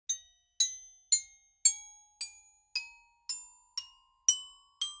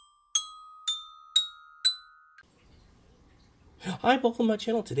Hi, welcome to my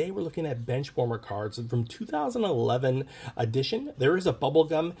channel. Today we're looking at Benchwarmer cards from 2011 edition. There is a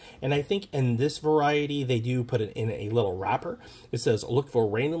bubblegum, and I think in this variety they do put it in a little wrapper. It says look for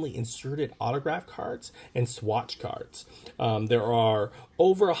randomly inserted autograph cards and swatch cards. There are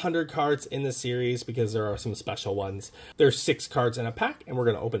over 100 cards in the series because there are some special ones. There's 6 cards in a pack, and we're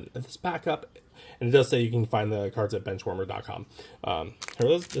going to open this pack up. And it does say you can find the cards at benchwarmer.com.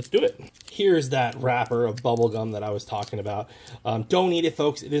 Let's do it. Here's that wrapper of bubblegum that I was talking about. Don't eat it,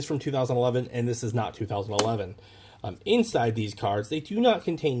 folks. It is from 2011, and this is not 2011. Inside these cards, they do not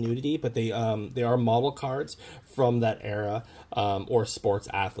contain nudity, but they are model cards from that era or sports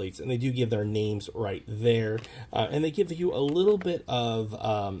athletes, and they do give their names right there. And they give you a little bit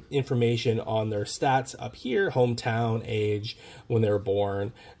of information on their stats up here: hometown, age, when they were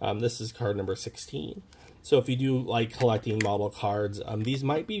born. This is card number 16. So if you do like collecting model cards, these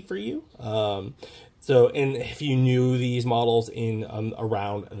might be for you. And if you knew these models in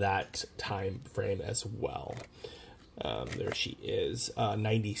around that time frame as well. There she is,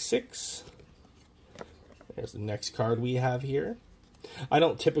 96. There's the next card we have here. I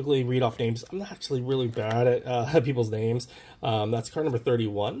don't typically read off names. I'm actually really bad at people's names. That's card number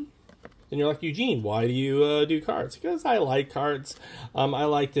 31. And you're like, Eugene, why do you do cards? Because I like cards. I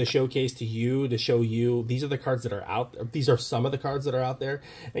like to showcase to you, to show you, these are the cards that are out. These are some of the cards that are out there,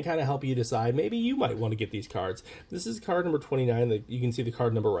 and kind of help you decide, maybe you might want to get these cards. This is card number 29. You can see the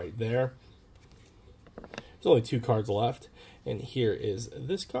card number right there. There's only 2 cards left, and here is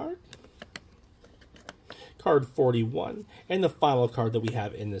this card, card 41, and the final card that we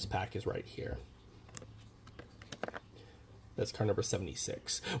have in this pack is right here. That's card number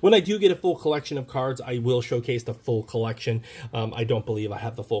 76. When I do get a full collection of cards, I will showcase the full collection. I don't believe I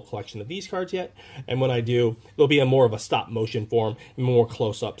have the full collection of these cards yet, and when I do, it'll be a more of a stop motion form, more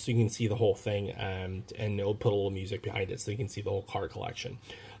close up, so you can see the whole thing, and it'll put a little music behind it so you can see the whole card collection.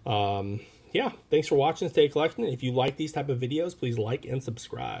 Yeah, thanks for watching. Stay collecting. If you like these type of videos, please like and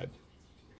subscribe.